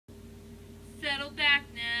Settle back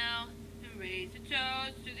now and raise a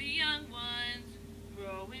toast to the young ones.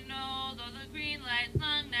 Growing old, all the green lights,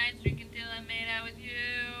 long nights, drink until I'm made out with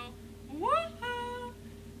you. Woohoo!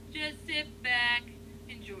 Just sit back,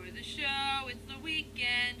 enjoy the show, it's the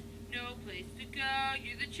weekend, no place to go.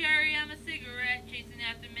 You're the cherry, I'm a cigarette, chasing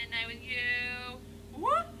after midnight with you.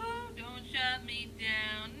 Woohoo! Don't shut me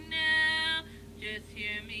down now, just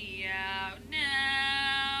hear me out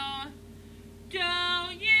now.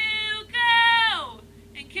 Don't you go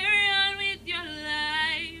and carry on with your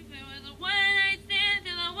life. It was a one-night stand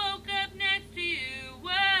till I woke up next to you.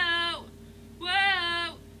 Whoa,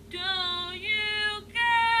 whoa, don't you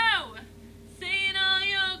go saying all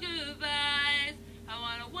your goodbyes. I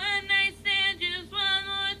want a one-night stand just one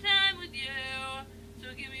more time with you.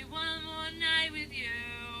 So give me one more night with you.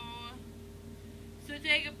 So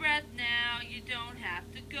take a breath now, you don't have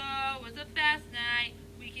to go. It was a fast night,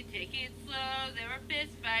 we can take it slow. There were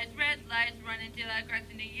fist fights, red lights, running till I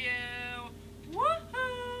crashed into you.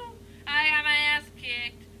 Woohoo! I got my ass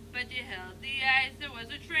kicked, but you held the ice. There was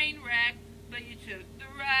a train wreck, but you took the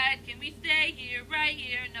ride. Can we stay here, right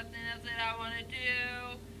here? Nothing else that I wanna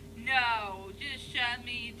do. No, just shut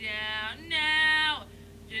me down now.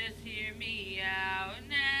 Just hear me out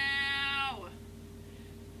now.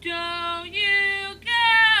 Don't you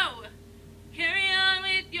go! Carry on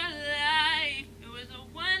with your life. It was a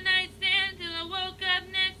one-night stand till I woke up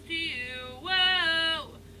next to you.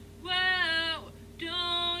 Whoa, whoa,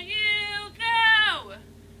 don't you go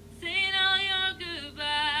saying all your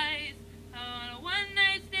goodbyes. I want a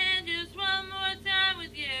one-night stand just one more time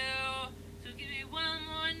with you. So give me one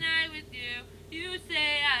more night with you. You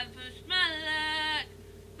say I pushed my luck,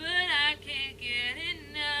 but I can't get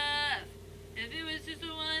enough. If it was just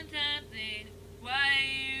a one-time thing, why are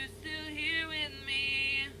you still here with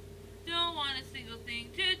me? Don't want a single thing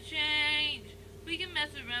to change. We can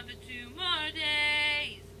mess around for 2 more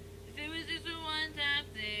days. If it was just a one-time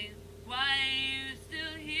thing, why are you